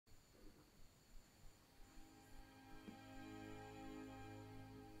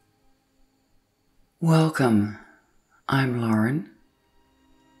Welcome, I'm Lauren.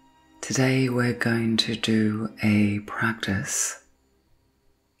 Today we're going to do a practice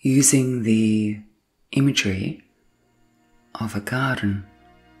using the imagery of a garden,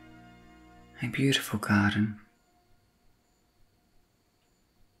 a beautiful garden.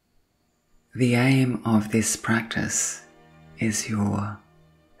 The aim of this practice is your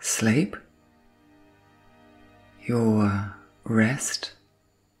sleep, your rest,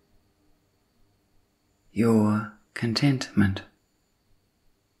 your contentment.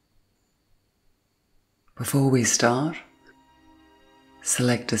 Before we start,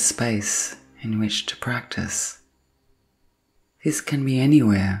 select a space in which to practice. This can be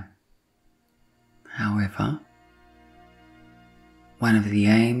anywhere. However, one of the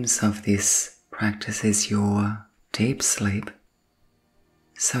aims of this practice is your deep sleep,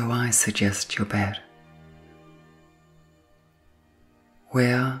 so I suggest your bed.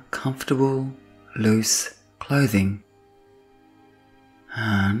 Wear comfortable, loose clothing,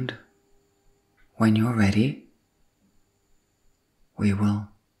 and when you're ready, we will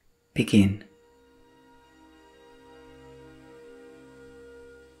begin.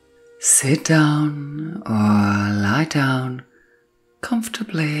 Sit down or lie down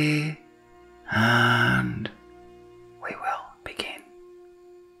comfortably, and we will begin.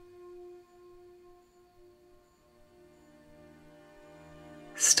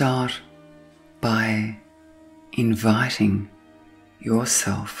 Start by inviting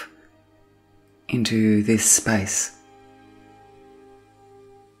yourself into this space.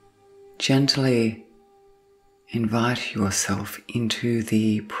 Gently invite yourself into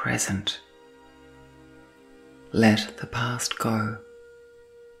the present. Let the past go.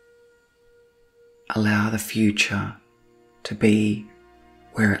 Allow the future to be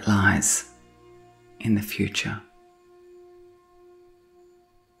where it lies in the future.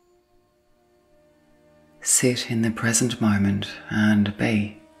 Sit in the present moment and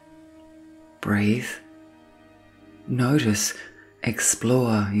be. Breathe. Notice,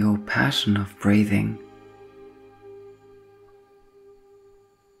 explore your pattern of breathing.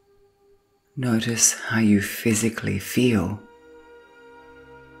 Notice how you physically feel,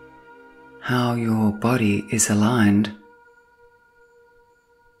 how your body is aligned,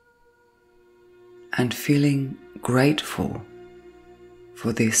 and feeling grateful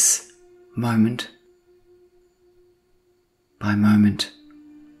for this moment by moment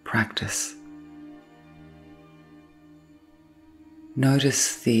practice.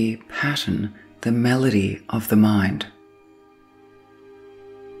 Notice the pattern, the melody of the mind.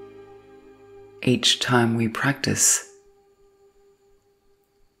 Each time we practice,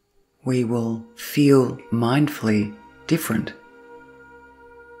 we will feel mindfully different.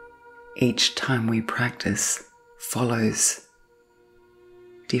 Each time we practice follows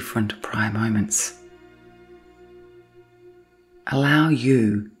different prior moments. Allow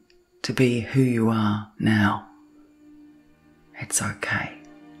you to be who you are now. It's okay.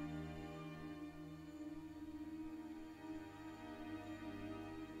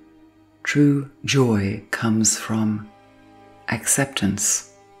 True joy comes from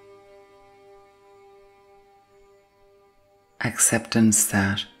acceptance. Acceptance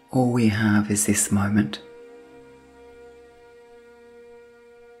that all we have is this moment.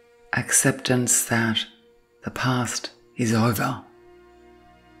 Acceptance that the past is over.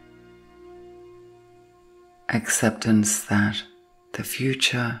 Acceptance that the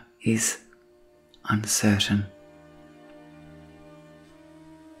future is uncertain.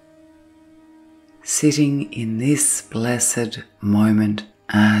 Sitting in this blessed moment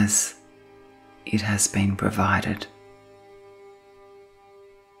as it has been provided.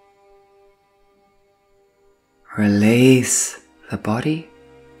 Release the body.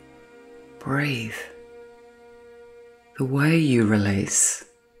 Breathe. The way you release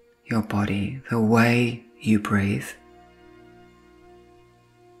your body, the way you breathe,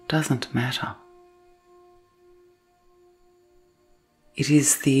 doesn't matter. It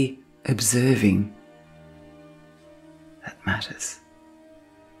is the observing that matters.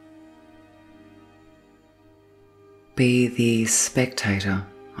 Be the spectator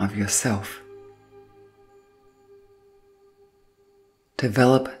of yourself.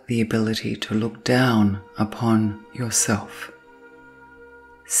 Develop the ability to look down upon yourself.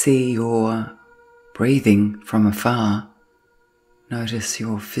 See your breathing from afar. Notice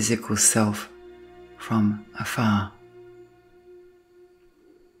your physical self from afar.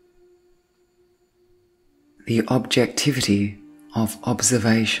 The objectivity of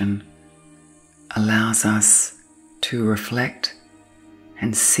observation allows us to reflect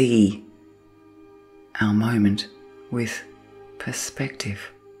and see our moment with perspective.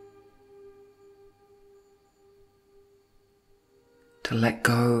 to let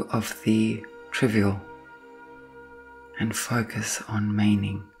go of the trivial and focus on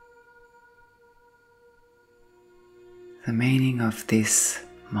meaning. The meaning of this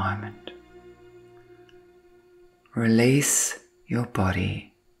moment. Release your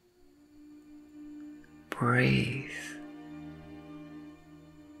body. Breathe.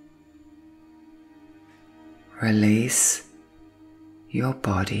 Release your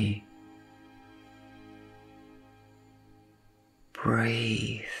body.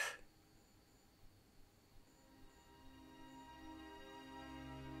 Breathe.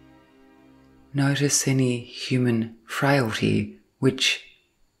 Notice any human frailty which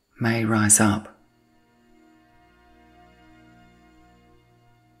may rise up.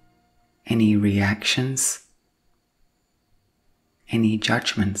 Any reactions, any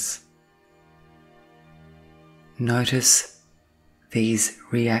judgments. Notice these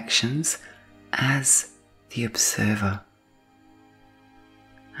reactions as the observer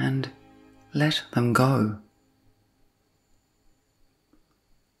and let them go.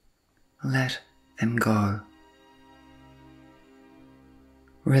 Let them go.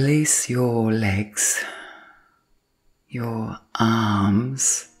 Release your legs, your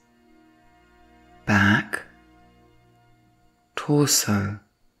arms, back, torso,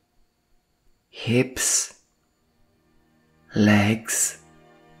 hips, legs,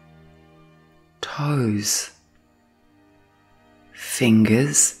 toes,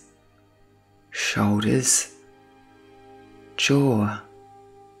 fingers, shoulders, jaw,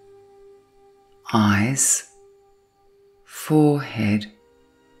 eyes, forehead,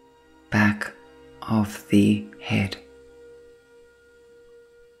 back of the head.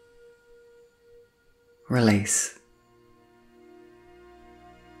 Release.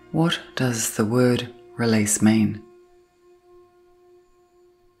 What does the word release mean?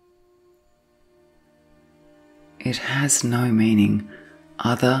 It has no meaning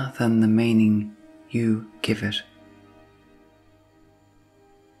other than the meaning you give it.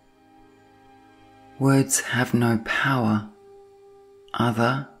 Words have no power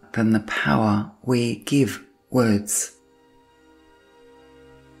other than the power we give words.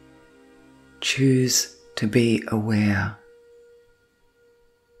 Choose to be aware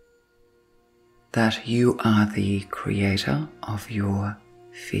that you are the creator of your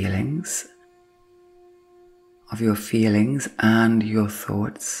feelings and your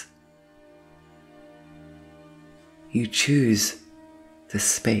thoughts. You choose the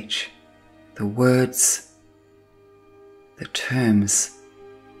speech, the words, the terms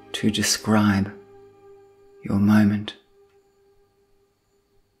to describe your moment.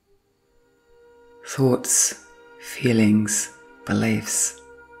 Thoughts, feelings, beliefs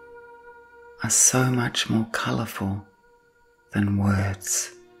are so much more colourful than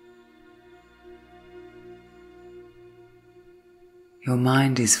words. Your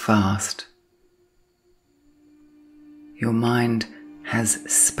mind is vast. Your mind has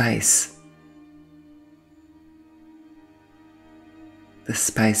space. The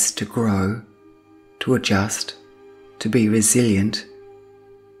space to grow, to adjust, to be resilient.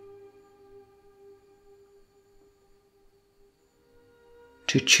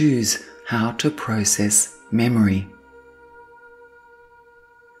 To choose how to process memory.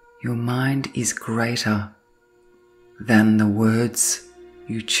 Your mind is greater than the words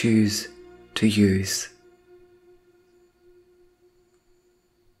you choose to use.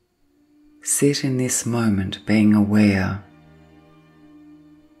 Sit in this moment being aware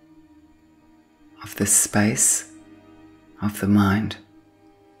of the space of the mind,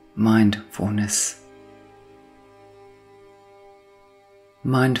 mindfulness.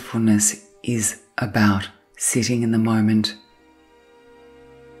 Mindfulness is about sitting in the moment,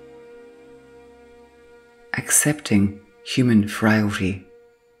 accepting human frailty,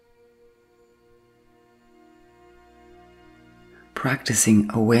 practicing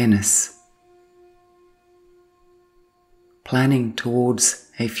awareness, planning towards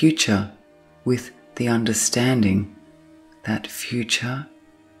a future with the understanding that future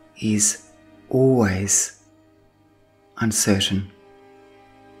is always uncertain.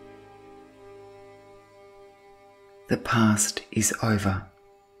 The past is over.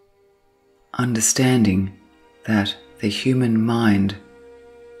 Understanding that the human mind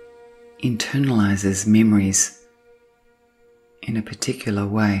internalizes memories in a particular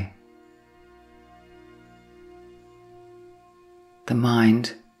way. The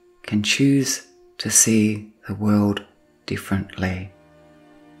mind can choose to see the world differently.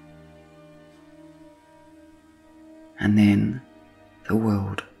 And then the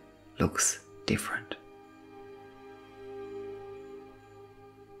world looks different.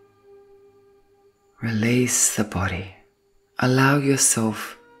 Release the body. allow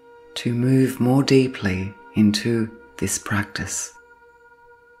yourself to move more deeply into this practice.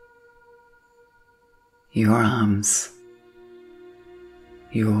 Your arms,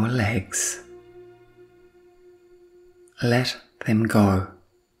 your legs, let them go.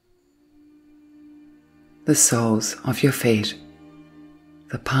 The soles of your feet,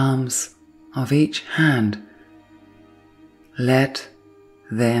 the palms of each hand, let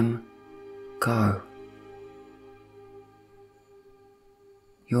them go.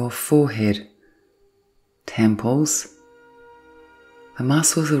 Your forehead, temples, the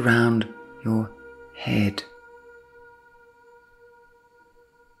muscles around your head.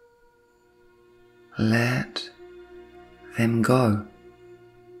 Let them go.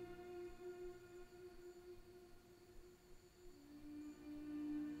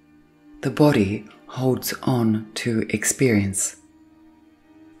 The body holds on to experience.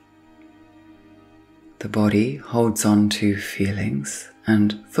 The body holds on to feelings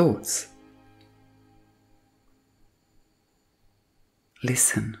and thoughts.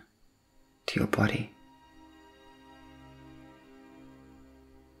 Listen to your body.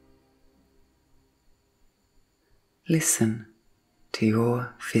 Listen to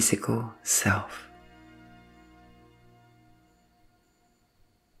your physical self.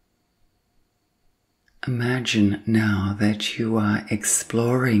 Imagine now that you are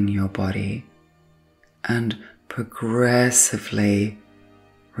exploring your body and progressively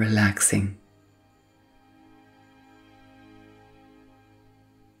relaxing.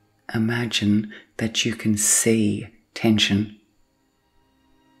 Imagine that you can see tension.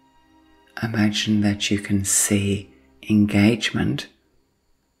 Imagine that you can see engagement.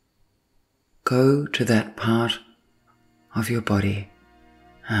 Go to that part of your body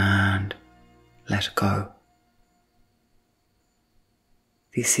and let go.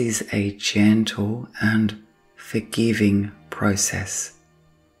 This is a gentle and forgiving process.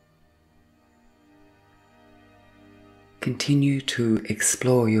 Continue to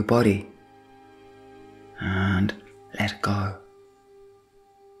explore your body and let go.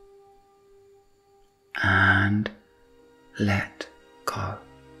 And let go.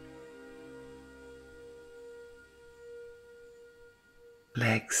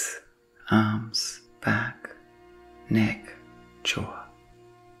 Legs, arms, back, neck, jaw.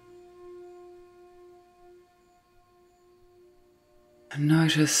 And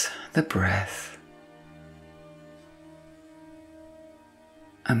notice the breath.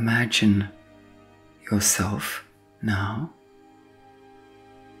 Imagine yourself now.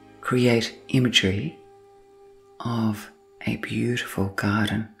 Create imagery of a beautiful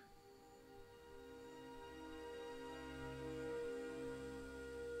garden.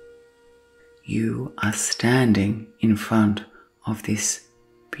 You are standing in front of this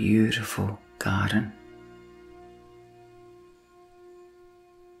beautiful garden.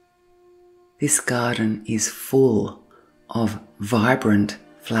 This garden is full of vibrant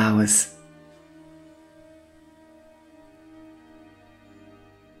flowers.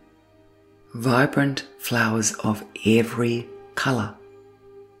 Vibrant flowers of every color.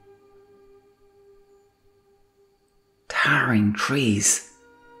 Towering trees.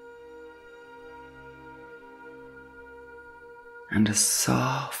 And a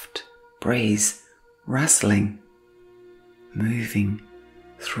soft breeze rustling, moving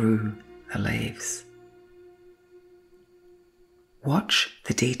through the leaves. Watch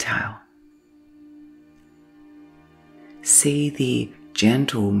the detail. See the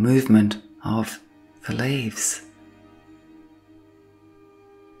gentle movement of the leaves.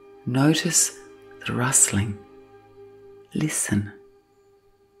 Notice the rustling. Listen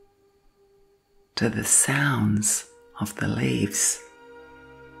to the sounds of the leaves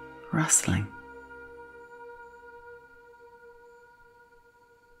rustling.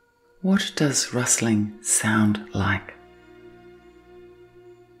 What does rustling sound like?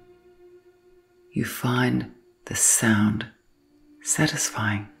 You find the sound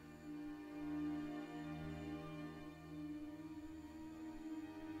satisfying.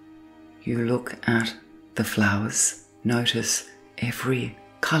 You look at the flowers, notice every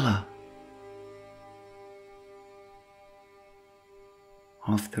color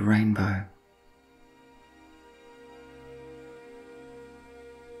of the rainbow.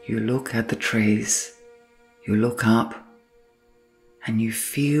 You look at the trees, you look up, and you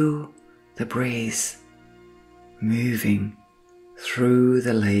feel the breeze moving through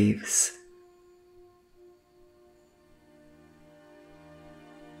the leaves,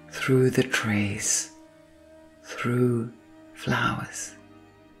 through the trees, through flowers.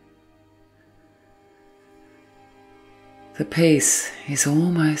 The pace is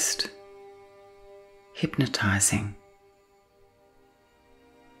almost hypnotizing.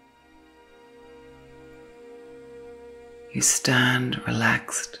 you stand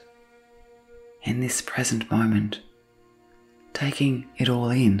relaxed in this present moment, taking it all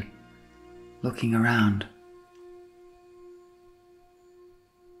in, looking around.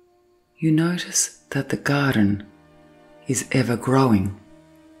 You notice that the garden is ever growing.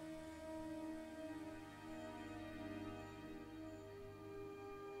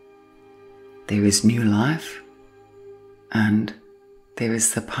 There is new life and there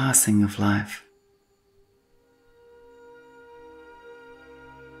is the passing of life.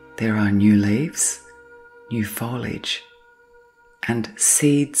 There are new leaves, new foliage, and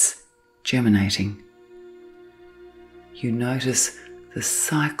seeds germinating. You notice the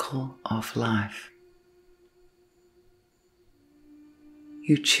cycle of life.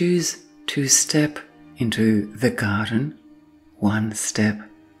 You choose to step into the garden one step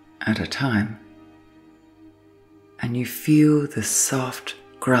at a time, and you feel the soft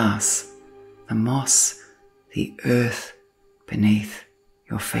grass, the moss, the earth beneath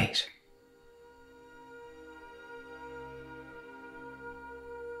your feet.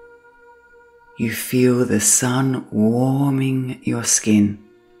 You feel the sun warming your skin.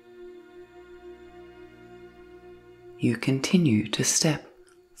 You continue to step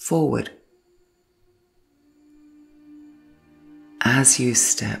forward. As you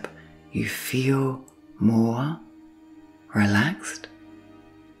step, you feel more relaxed,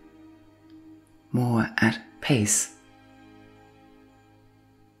 more at peace,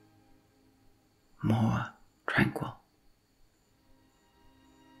 more tranquil.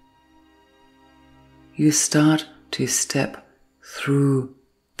 You start to step through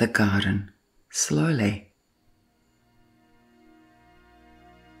the garden slowly.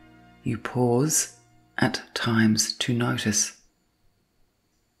 You pause at times to notice.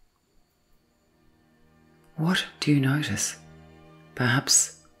 What do you notice?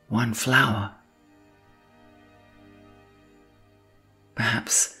 Perhaps one flower.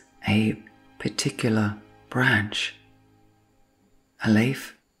 Perhaps a particular branch. A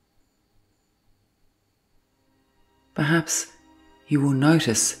leaf. Perhaps you will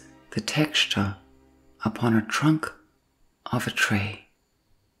notice the texture upon a trunk of a tree.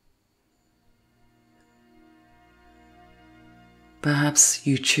 Perhaps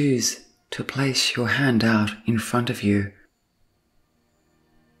you choose to place your hand out in front of you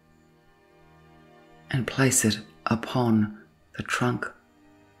and place it upon the trunk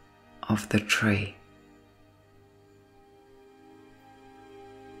of the tree.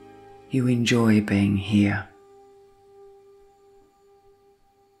 You enjoy being here.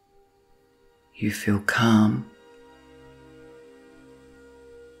 You feel calm.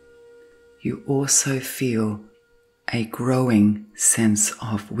 You also feel a growing sense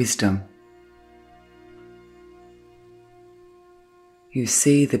of wisdom. You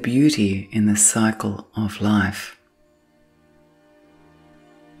see the beauty in the cycle of life,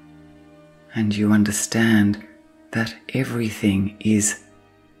 and you understand that everything is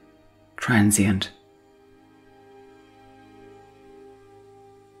transient.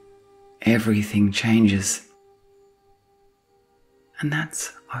 Everything changes, and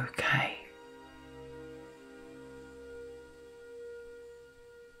that's okay.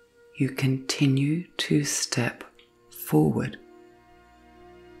 You continue to step forward.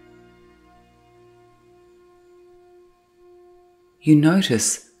 You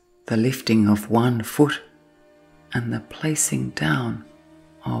notice the lifting of one foot and the placing down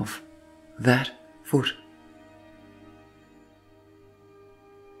of that foot.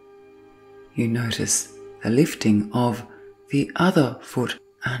 You notice the lifting of the other foot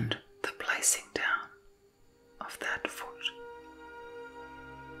and the placing down of that foot.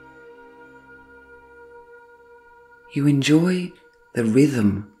 You enjoy the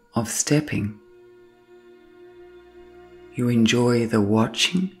rhythm of stepping. You enjoy the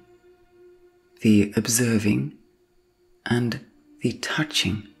watching, the observing, and the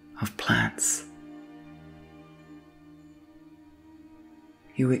touching of plants.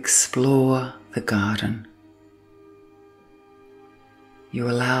 You explore the garden. You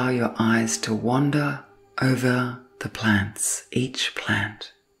allow your eyes to wander over the plants, each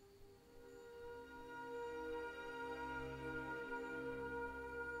plant.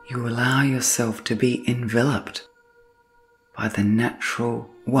 You allow yourself to be enveloped by the natural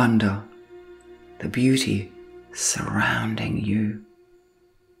wonder, the beauty surrounding you.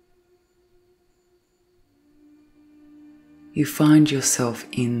 You find yourself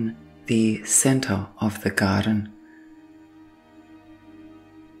in the center of the garden.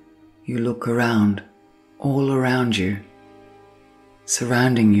 You look around, all around you.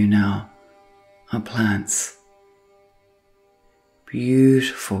 Surrounding you now are plants.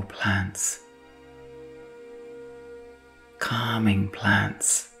 Beautiful plants. calming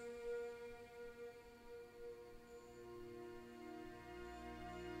plants.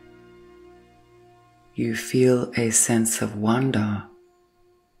 You feel a sense of wonder,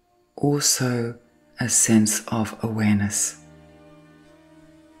 also a sense of awareness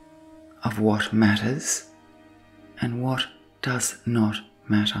of what matters and what does not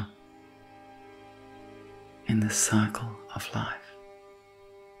matter in the cycle of life.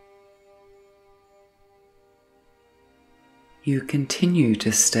 You continue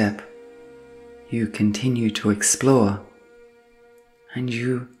to step, you continue to explore, and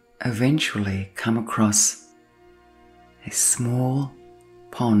you eventually come across a small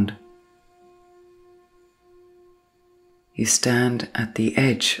pond. You stand at the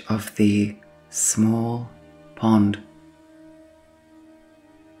edge of the small pond.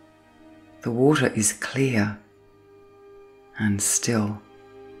 The water is clear and still,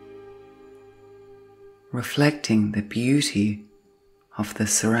 reflecting the beauty of the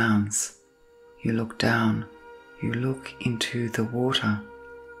surrounds. You look down, you look into the water.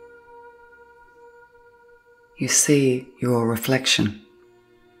 You see your reflection.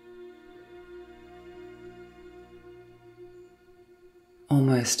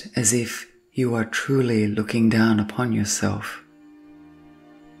 Almost as if you are truly looking down upon yourself,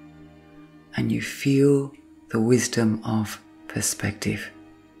 and you feel the wisdom of perspective.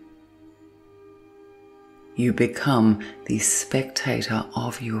 You become the spectator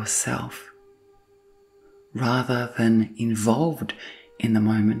of yourself, rather than involved in the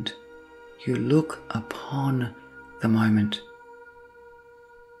moment. You look upon the moment.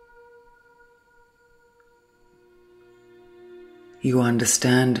 You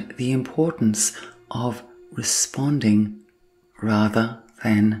understand the importance of responding rather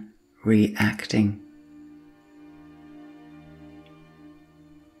than reacting.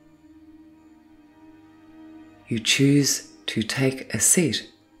 You choose to take a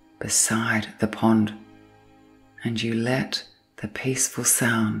seat beside the pond, and you let the peaceful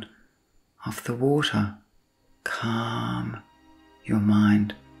sound of the water calm your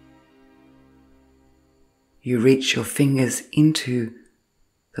mind. You reach your fingers into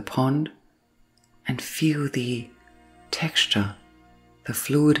the pond and feel the texture, the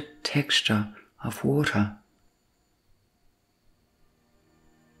fluid texture of water.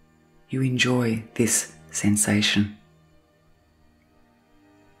 You enjoy this sensation.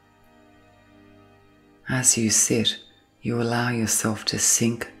 As you sit, you allow yourself to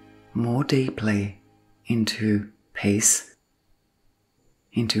sink more deeply into peace,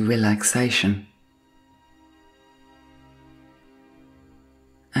 into relaxation.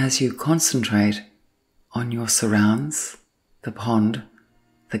 As you concentrate on your surrounds, the pond,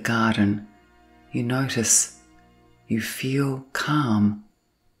 the garden, you notice, you feel calm.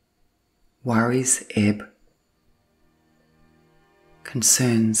 Worries ebb,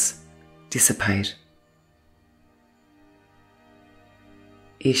 concerns dissipate,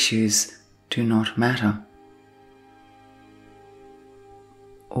 issues do not matter.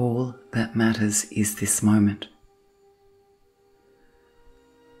 All that matters is this moment.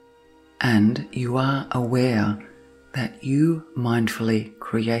 And you are aware that you mindfully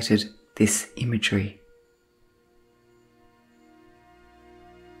created this imagery.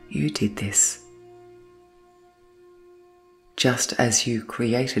 You did this. Just as you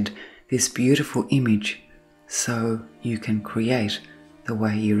created this beautiful image, so you can create the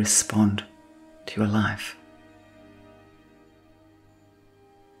way you respond to your life.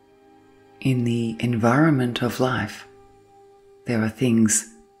 In the environment of life, there are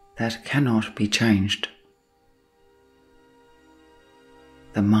things that cannot be changed.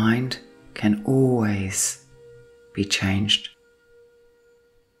 The mind can always be changed.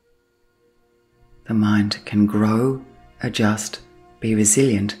 The mind can grow, adjust, be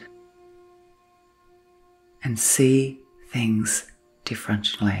resilient, and see things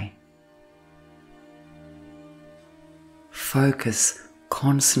differently. Focus,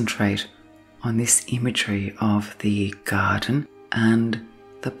 concentrate on this imagery of the garden and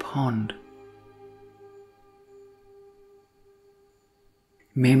the pond.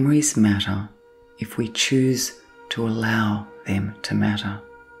 Memories matter if we choose to allow them to matter.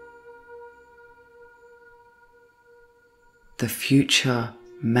 The future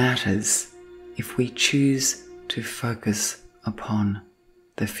matters if we choose to focus upon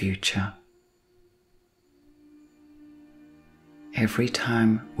the future. Every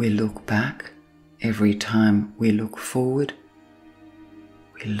time we look back, every time we look forward,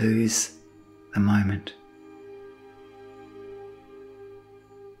 we lose the moment.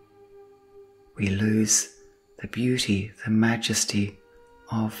 We lose the beauty, the majesty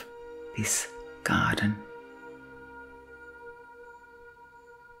of this garden.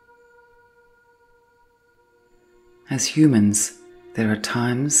 As humans, there are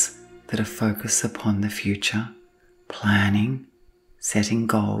times that a focus upon the future, planning, setting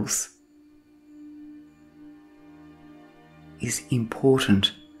goals, is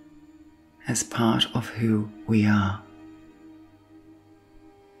important as part of who we are.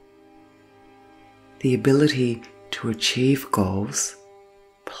 The ability to achieve goals,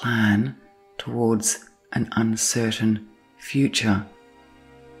 plan towards an uncertain future,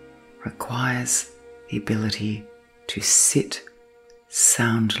 requires the ability to sit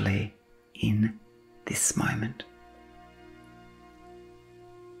soundly in this moment,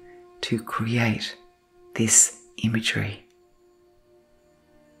 to create this imagery.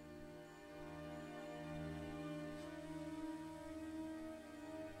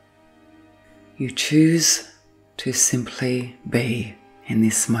 You choose to simply be in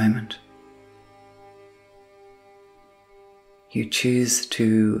this moment. You choose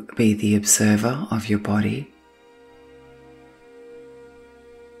to be the observer of your body,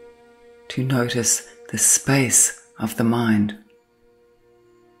 to notice the space of the mind.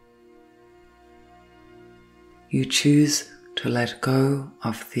 You choose to let go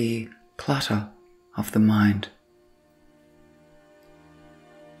of the clutter of the mind.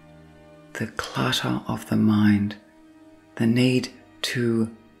 The clutter of the mind, the need to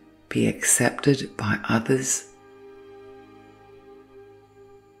be accepted by others,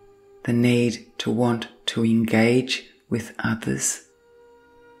 the need to want to engage with others.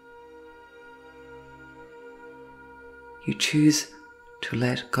 You choose to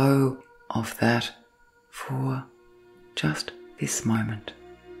let go of that for just this moment.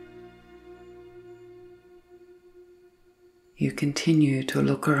 You continue to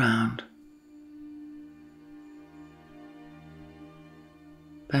look around.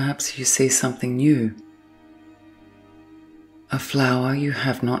 Perhaps you see something new, a flower you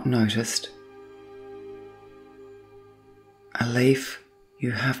have not noticed, a leaf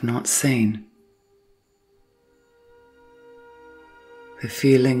you have not seen, the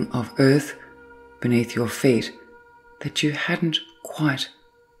feeling of earth beneath your feet that you hadn't quite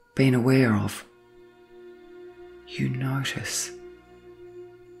been aware of. You notice.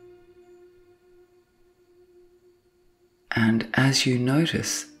 And as you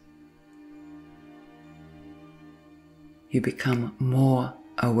notice, you become more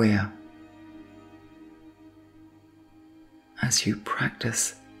aware as you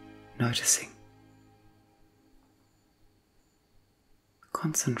practice noticing.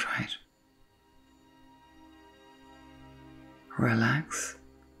 Concentrate. Relax.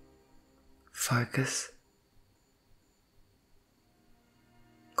 Focus.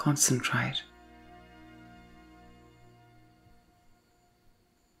 Concentrate.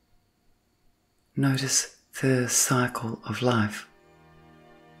 Notice the cycle of life.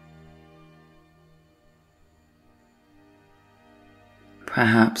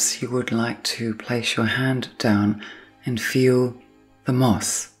 Perhaps you would like to place your hand down and feel the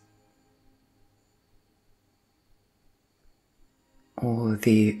moss, or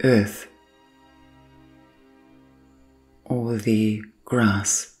the earth, or the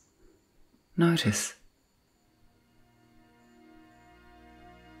grass. Notice.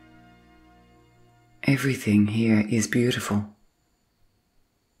 Everything here is beautiful.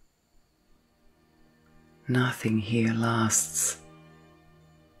 Nothing here lasts.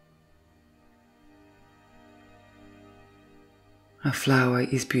 A flower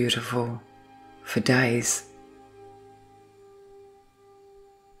is beautiful for days.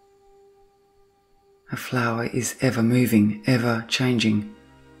 A flower is ever moving, ever changing.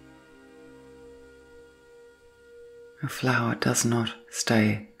 A flower does not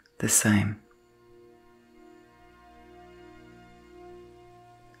stay the same.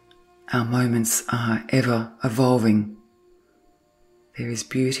 Our moments are ever evolving. There is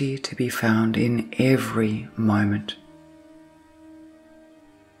beauty to be found in every moment.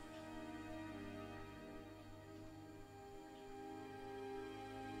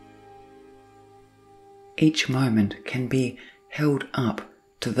 Each moment can be held up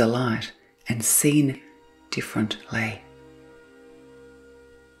to the light and seen differently.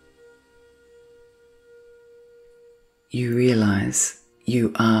 You realize,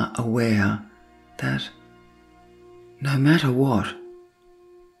 you are aware that no matter what,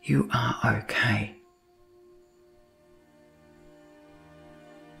 you are okay.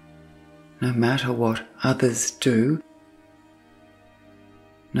 No matter what others do,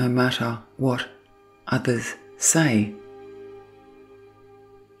 no matter what others say,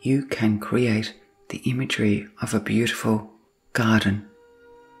 you can create the imagery of a beautiful garden.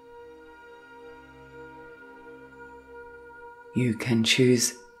 You can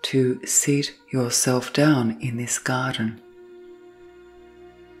choose to sit yourself down in this garden.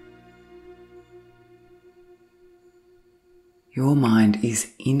 Your mind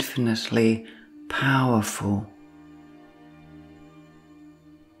is infinitely powerful.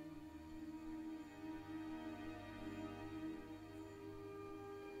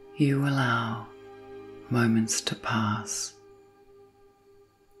 You allow moments to pass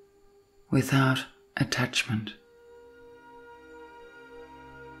without attachment.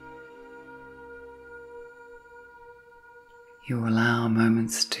 You allow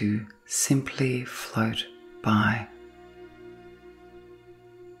moments to simply float by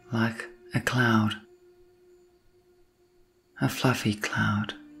like a cloud, a fluffy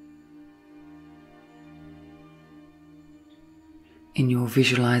cloud. In your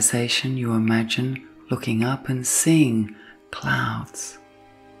visualization, you imagine looking up and seeing clouds,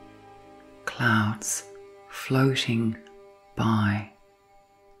 clouds floating by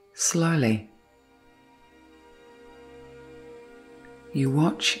slowly. You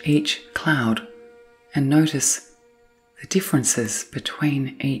watch each cloud and notice the differences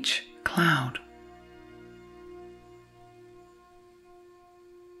between each cloud.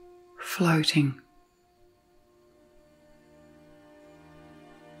 Floating,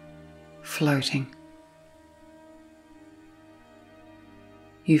 floating.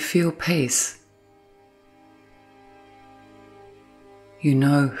 You feel peace. You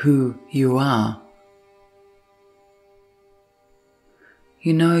know who you are.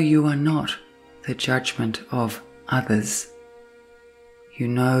 You know you are not the judgment of others. You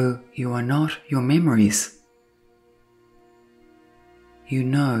know you are not your memories. You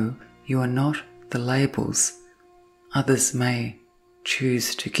know you are not the labels others may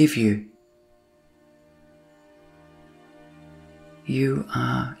choose to give you. You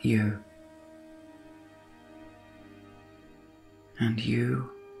are you. And you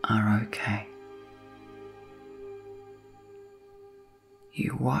are okay.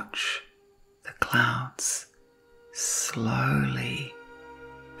 You watch the clouds slowly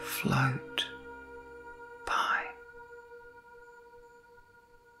float by,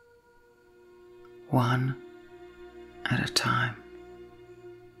 one at a time.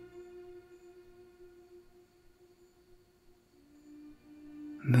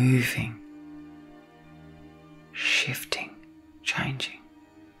 Moving, shifting, changing.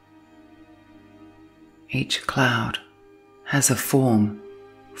 Each cloud has a form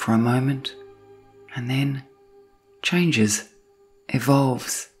for a moment and then changes,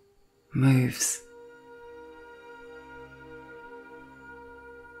 evolves, moves.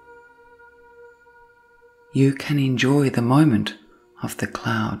 You can enjoy the moment of the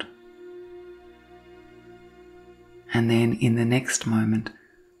cloud, and then in the next moment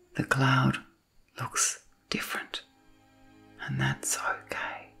the cloud looks different, and that's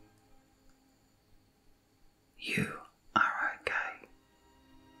okay. You are okay.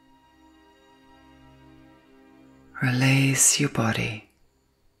 Release your body.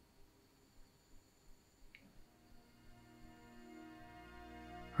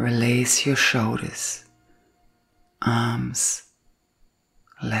 Release your shoulders, arms,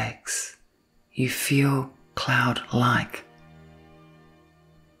 legs. You feel cloud-like,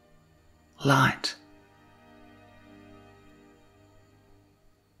 light.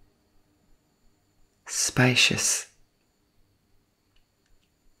 Spacious,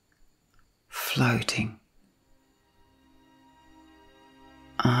 floating.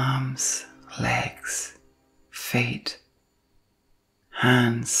 Arms, legs, feet,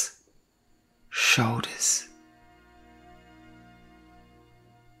 hands, shoulders,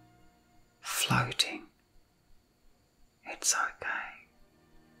 floating. It's okay.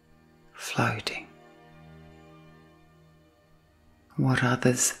 Floating. What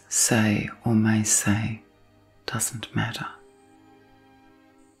others say or may say doesn't matter.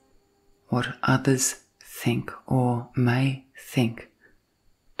 What others think or may think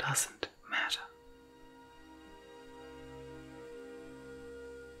doesn't matter.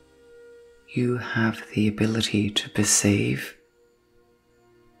 You have the ability to perceive.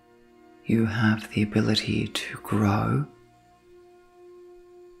 You have the ability to grow.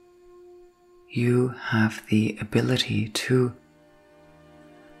 You have the ability to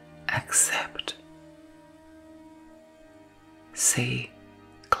accept. See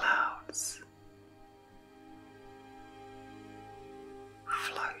clouds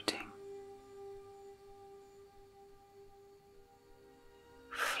floating,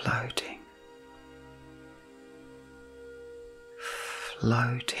 floating,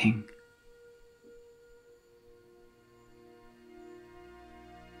 floating.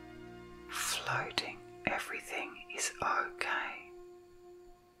 Floating. Everything is okay.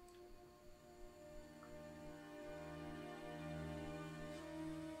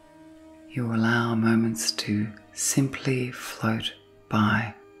 You allow moments to simply float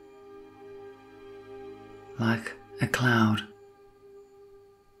by, like a cloud,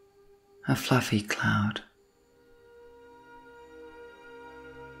 a fluffy cloud.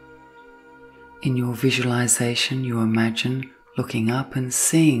 In your visualization, you imagine looking up and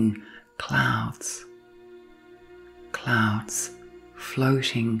seeing clouds, clouds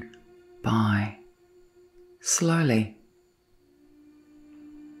floating by slowly.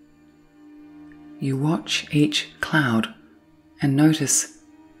 You watch each cloud and notice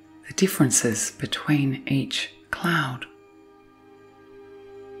the differences between each cloud.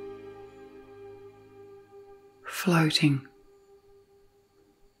 Floating,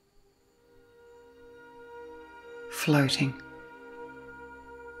 floating.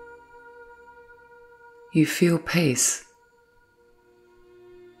 You feel peace.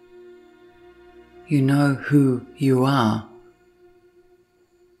 You know who you are.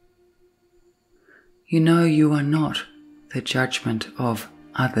 You know you are not the judgment of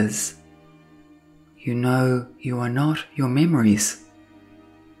others. You know you are not your memories.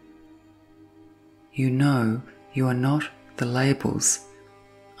 You know you are not the labels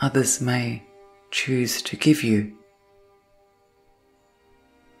others may choose to give you.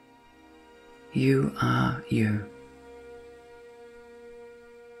 You are you.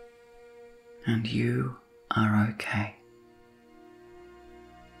 And you are okay.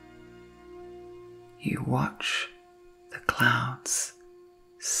 You watch the clouds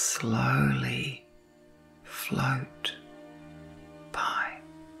slowly float by,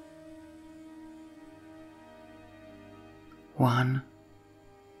 one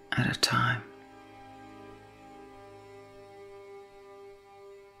at a time.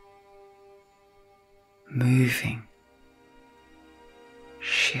 Moving,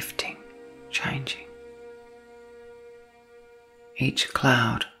 shifting, changing. Each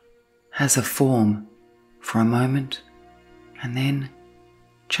cloud has a form for a moment and then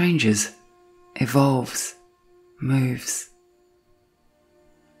changes, evolves, moves.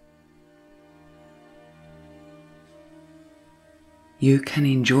 You can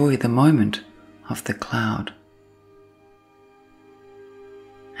enjoy the moment of the cloud,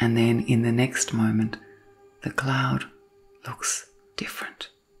 and then in the next moment the cloud looks different,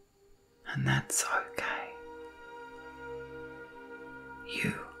 and that's okay.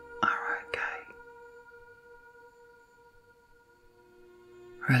 You are okay.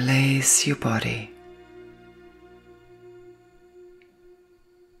 Release your body.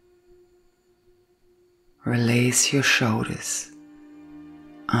 Release your shoulders,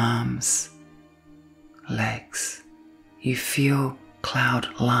 arms, legs. You feel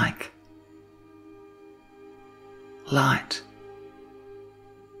cloud-like, light.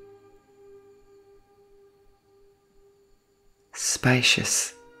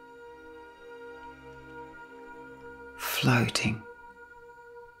 Spacious, floating.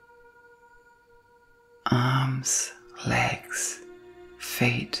 Arms, legs,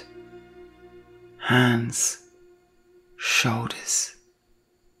 feet, hands, shoulders,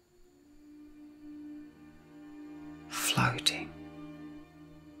 floating.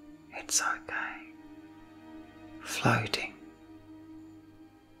 It's okay. Floating.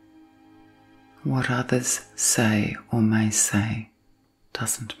 What others say or may say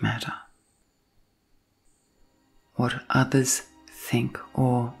doesn't matter. What others think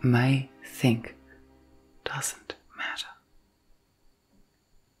or may think doesn't matter.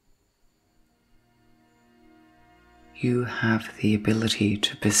 You have the ability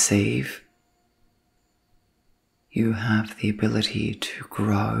to perceive. You have the ability to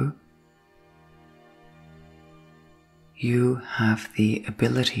grow. You have the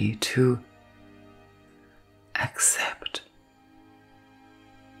ability to accept.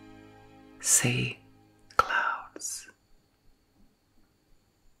 See clouds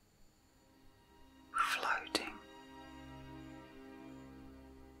floating,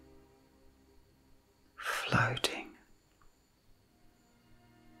 floating,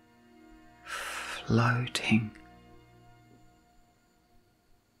 floating.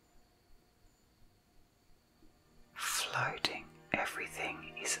 Floating. Everything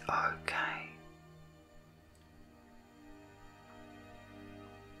is okay.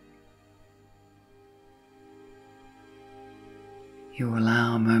 You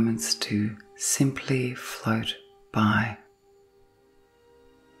allow moments to simply float by,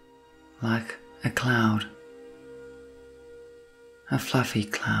 like a cloud, a fluffy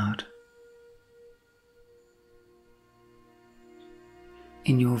cloud.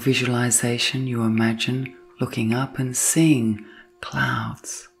 In your visualization, you imagine looking up and seeing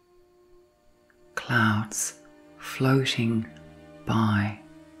clouds, clouds floating by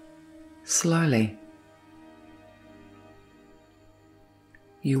slowly.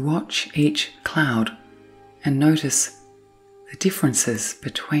 You watch each cloud and notice the differences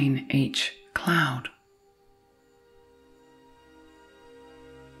between each cloud.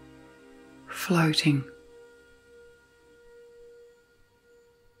 Floating,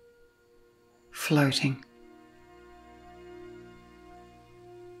 floating.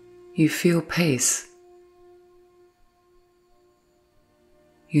 You feel peace.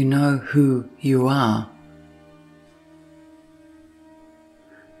 You know who you are.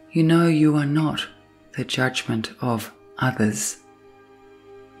 You know you are not the judgment of others.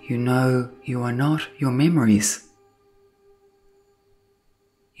 You know you are not your memories.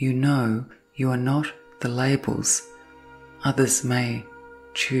 You know you are not the labels others may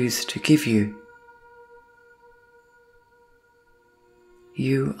choose to give you.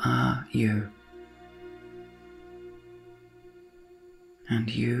 You are you. And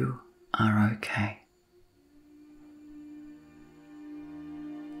you are okay.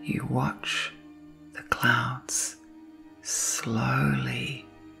 You watch the clouds slowly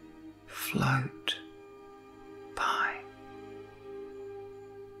float by,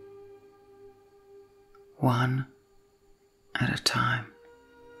 one at a time.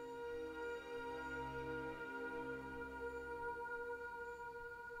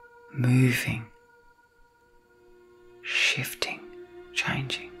 Moving, shifting,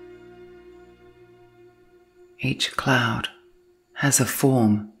 changing. Each cloud has a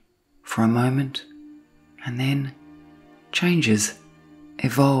form for a moment and then changes,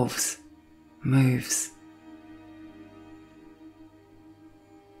 evolves, moves.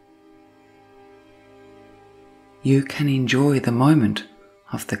 You can enjoy the moment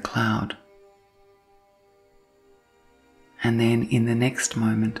of the cloud, and then in the next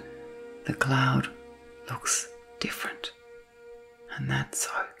moment the cloud looks different, and that's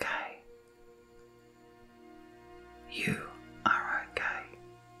okay. You are okay.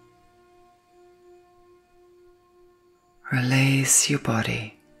 Release your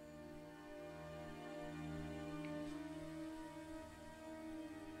body.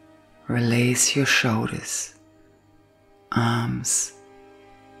 Release your shoulders, arms,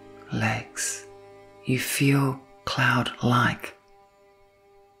 legs. You feel cloud-like,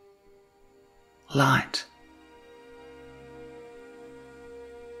 light.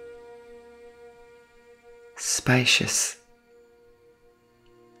 Spacious,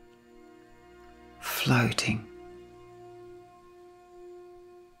 floating.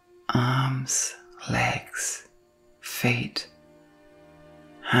 Arms, legs, feet,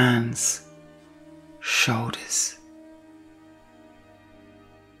 hands, shoulders,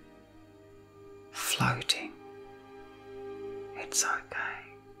 floating. It's okay.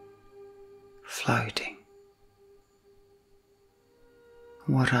 Floating.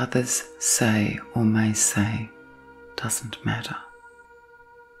 What others say or may say doesn't matter.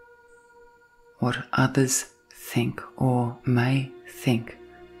 What others think or may think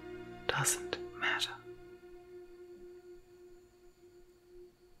doesn't matter.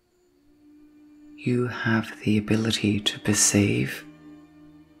 You have the ability to perceive.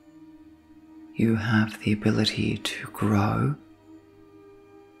 You have the ability to grow.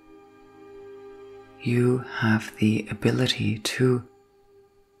 You have the ability to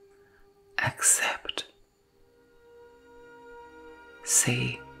accept.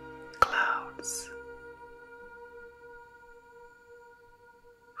 See clouds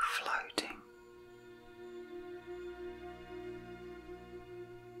floating,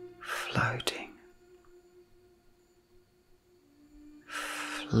 floating,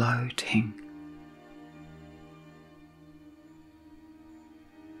 floating.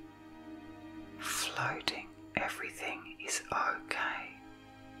 Floating. Everything is okay.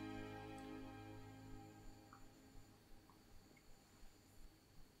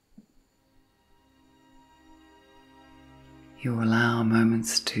 You allow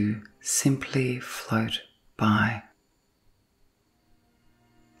moments to simply float by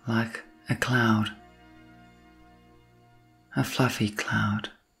like a cloud, a fluffy cloud.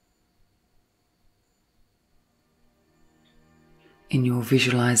 In your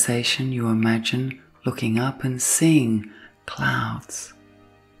visualization, you imagine looking up and seeing clouds,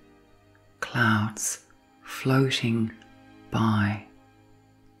 clouds floating by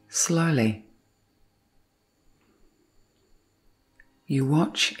slowly. You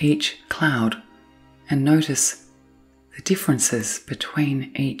watch each cloud and notice the differences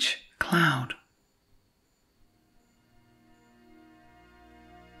between each cloud.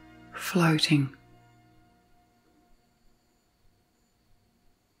 Floating,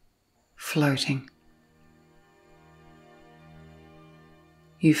 floating.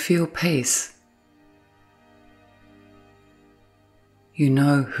 You feel peace. You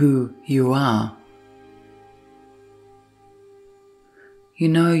know who you are. You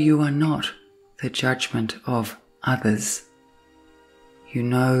know you are not the judgment of others. You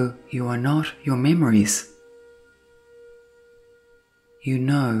know you are not your memories. You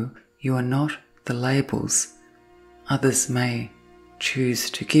know you are not the labels others may choose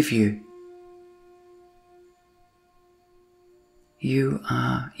to give you. You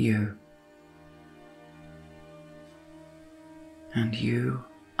are you. And you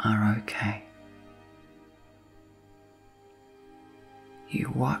are okay.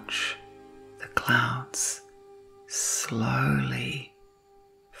 You watch the clouds slowly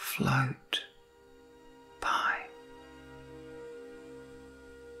float by,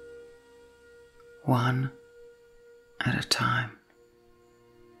 one at a time.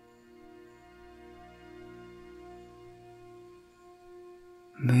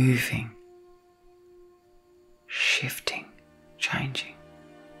 Moving, shifting, changing.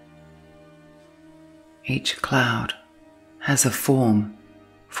 Each cloud has a form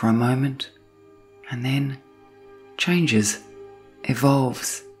for a moment and then changes,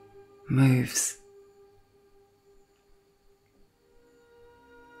 evolves, moves.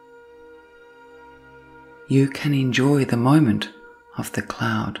 You can enjoy the moment of the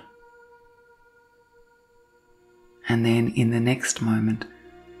cloud, and then in the next moment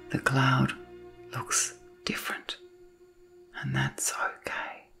the cloud looks different, and that's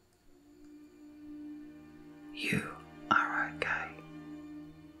okay. You are okay.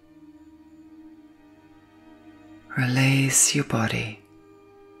 Release your body.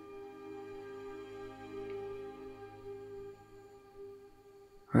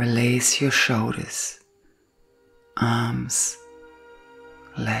 Release your shoulders, arms,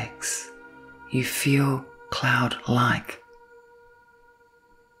 legs. You feel cloud-like.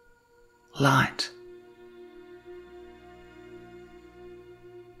 Light.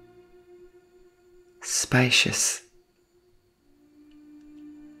 Spacious.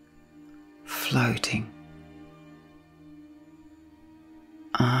 Floating.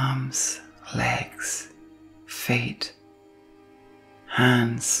 Arms, legs, feet,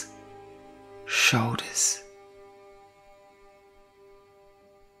 hands, shoulders.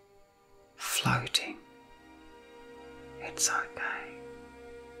 Floating. It's okay.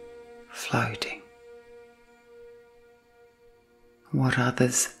 Floating. What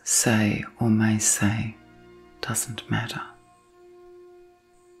others say or may say doesn't matter.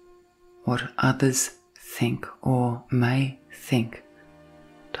 What others think or may think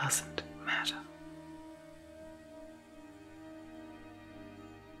doesn't matter.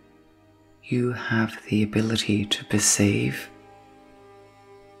 You have the ability to perceive.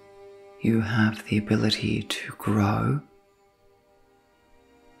 You have the ability to grow.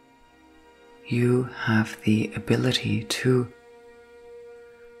 You have the ability to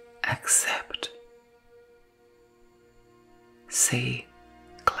accept. See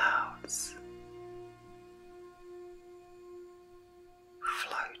clouds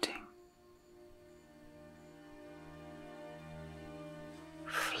floating,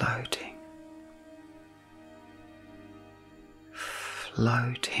 floating,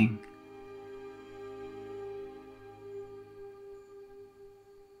 floating.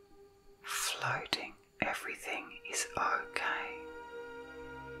 Floating, everything is okay.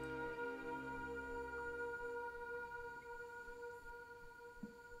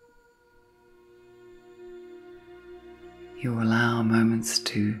 You allow moments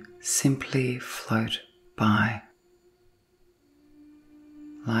to simply float by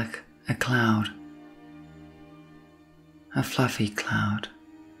like a cloud, a fluffy cloud.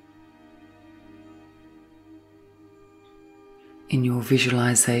 In your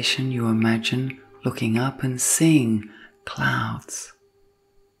visualization, you imagine looking up and seeing clouds,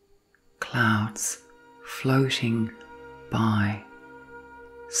 clouds floating by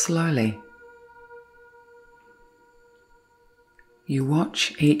slowly. You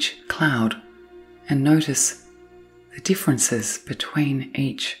watch each cloud and notice the differences between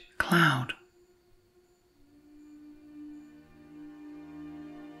each cloud.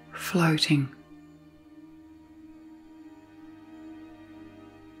 Floating,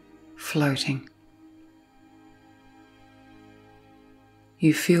 floating.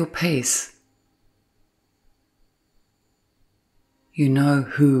 You feel peace. You know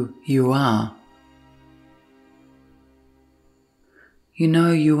who you are. You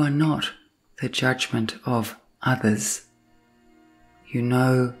know you are not the judgment of others. You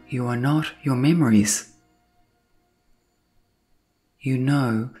know you are not your memories. You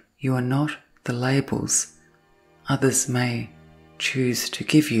know you are not the labels others may choose to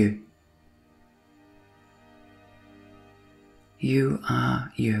give you. You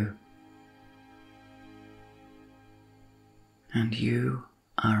are you, and you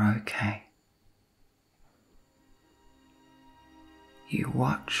are okay. You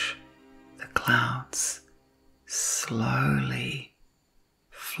watch the clouds slowly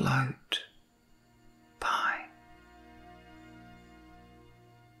float by,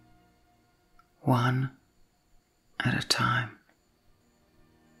 one at a time.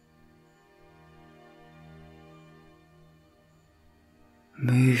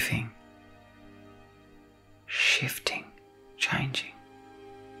 Moving, shifting, changing.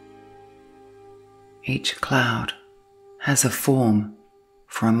 Each cloud has a form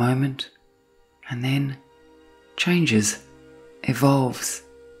for a moment and then changes, evolves,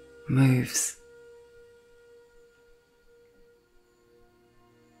 moves.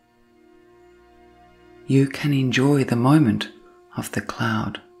 You can enjoy the moment of the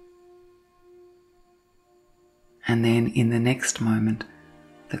cloud, and then in the next moment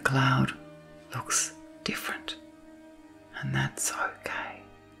the cloud looks different, and that's okay.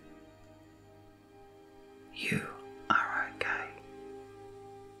 You are okay.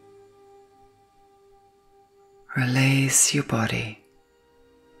 Release your body.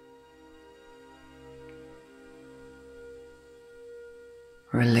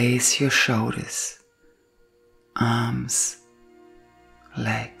 Release your shoulders, arms,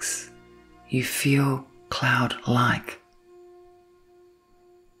 legs. You feel cloud-like,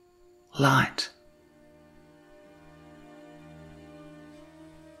 light.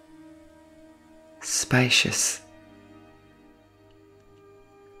 Spacious,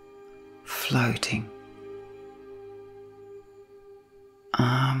 floating.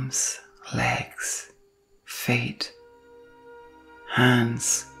 Arms, legs, feet,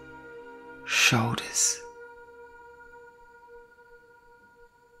 hands, shoulders,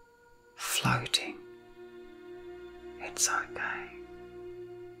 floating. It's okay.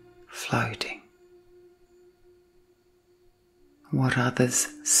 Floating. What others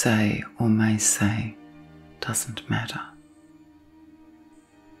say or may say doesn't matter.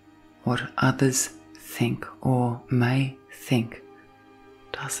 What others think or may think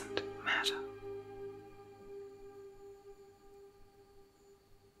doesn't matter.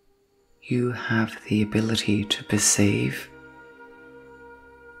 You have the ability to perceive.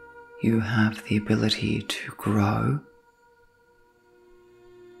 You have the ability to grow.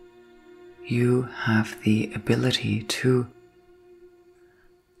 You have the ability to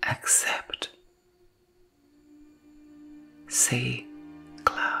accept. See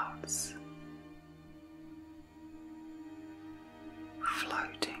clouds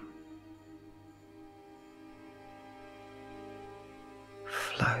floating,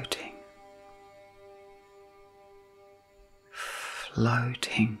 floating,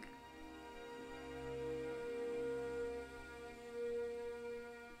 floating.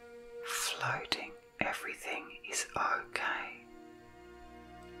 Floating. Everything is okay.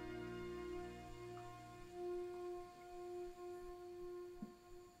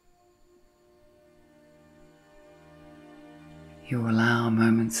 You allow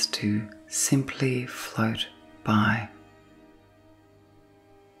moments to simply float by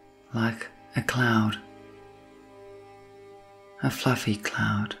like a cloud, a fluffy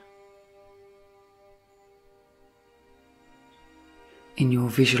cloud. In your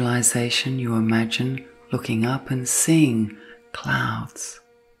visualization, you imagine looking up and seeing clouds,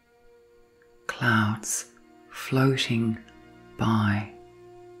 clouds floating by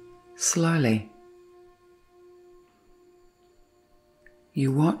slowly.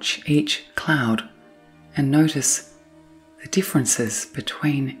 You watch each cloud and notice the differences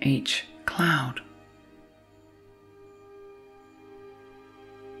between each cloud.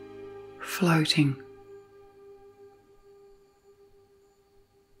 Floating,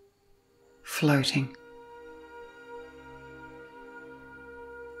 floating.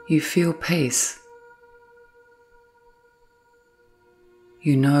 You feel peace.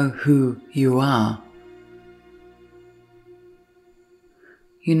 You know who you are.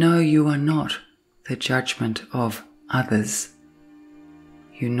 You know you are not the judgment of others.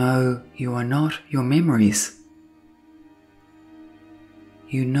 You know you are not your memories.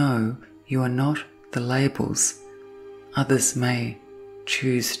 You know you are not the labels others may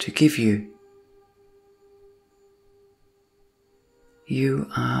choose to give you. You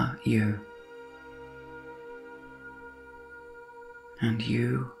are you, and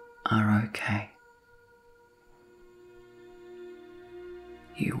you are okay.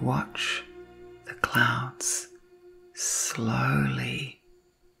 You watch the clouds slowly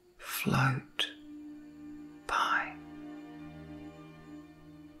float by.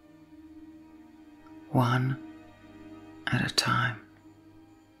 one at a time.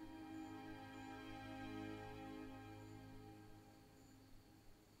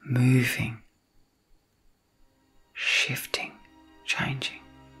 Moving, shifting, changing.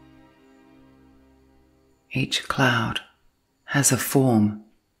 Each cloud has a form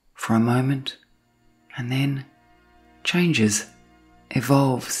for a moment and then changes,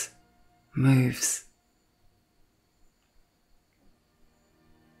 evolves, moves.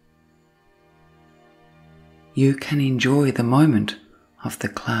 You can enjoy the moment of the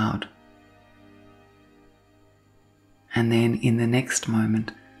cloud, and then in the next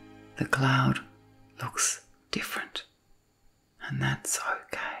moment the cloud looks different, and that's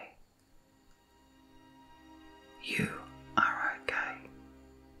okay. You are okay.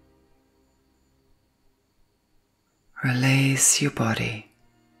 Release your body.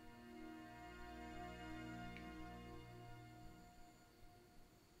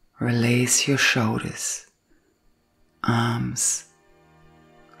 Release your shoulders, arms,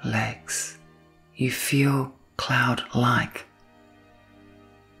 legs. You feel cloud-like,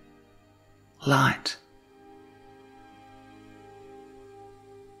 light.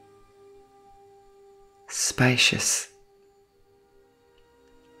 Spacious,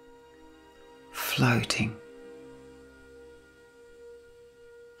 floating.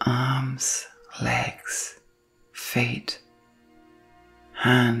 Arms, legs, feet,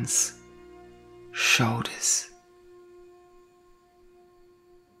 hands, shoulders,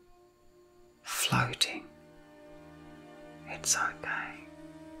 floating. It's okay.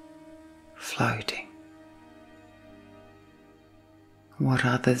 Floating. What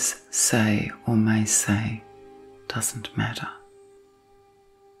others say or may say doesn't matter.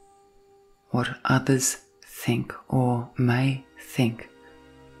 What others think or may think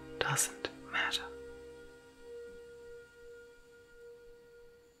doesn't matter.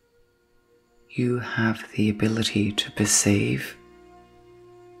 You have the ability to perceive.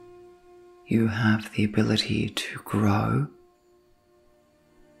 You have the ability to grow.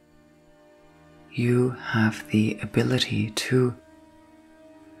 You have the ability to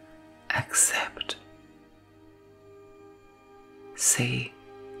accept. See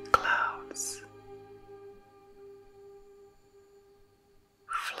clouds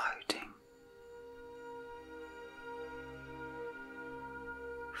floating,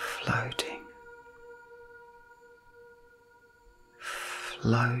 floating,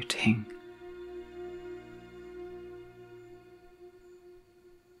 floating.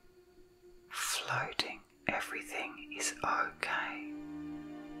 Floating. Everything is okay.